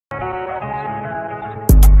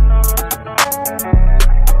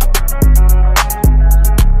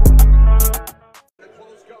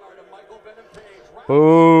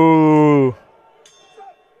Boo.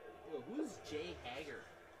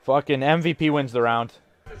 Fucking MVP wins the round.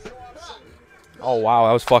 Oh, wow.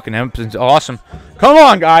 That was fucking awesome. Come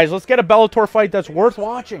on, guys. Let's get a Bellator fight that's worth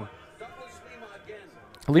watching.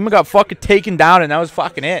 Lima got fucking taken down, and that was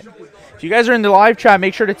fucking it. If you guys are in the live chat,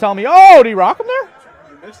 make sure to tell me. Oh, did he rock him there?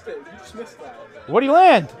 You missed it. You just missed that. What'd he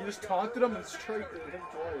land? You just taunted him and straight hit him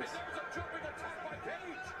twice.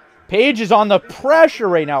 Paige is on the pressure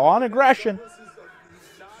right now, on aggression.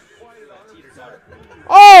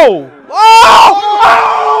 Oh! Oh!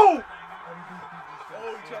 Oh!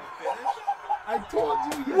 I told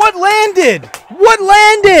you. What landed? What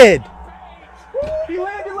landed? He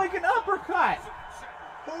landed like an uppercut.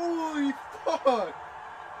 Holy fuck.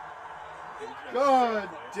 God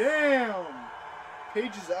damn.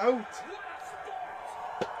 Paige is out.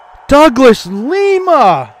 Douglas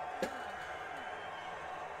Lima.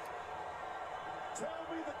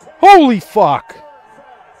 Holy fuck.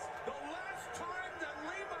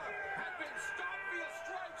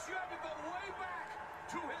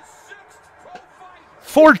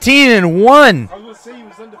 14-1. I was gonna say he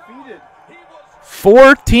was undefeated.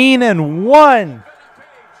 14-1.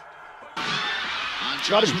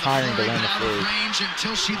 Gotta be tiring to land the first.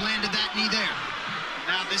 Until she landed that knee there.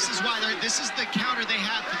 Now this is why this is the counter they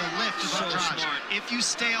have for the lift of Andrade. If you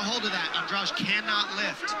stay a hold of that, Andrade cannot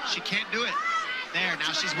lift. She can't do it. There,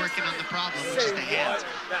 now she's working on the problem, which is the hands.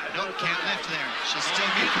 Nope, can't lift there. She's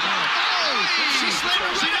still getting more. Oh, she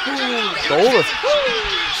slammed her. Stole it.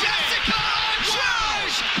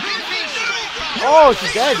 Oh,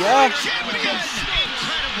 she's dead, yeah. Incredible.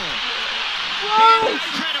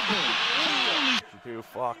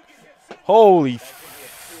 Fuck. Holy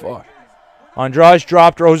fuck. Andrade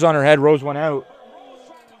dropped Rose on her head. Rose went out.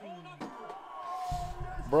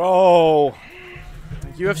 Bro.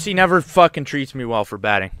 UFC never fucking treats me well for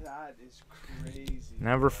batting. That is crazy.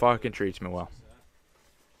 Never fucking treats me well.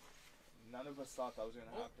 None of us thought that was going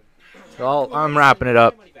to happen. Well, I'm wrapping it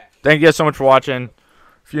up. Thank you guys so much for watching.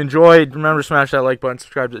 If you enjoyed, remember to smash that like button,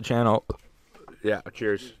 subscribe to the channel. Yeah,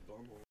 cheers.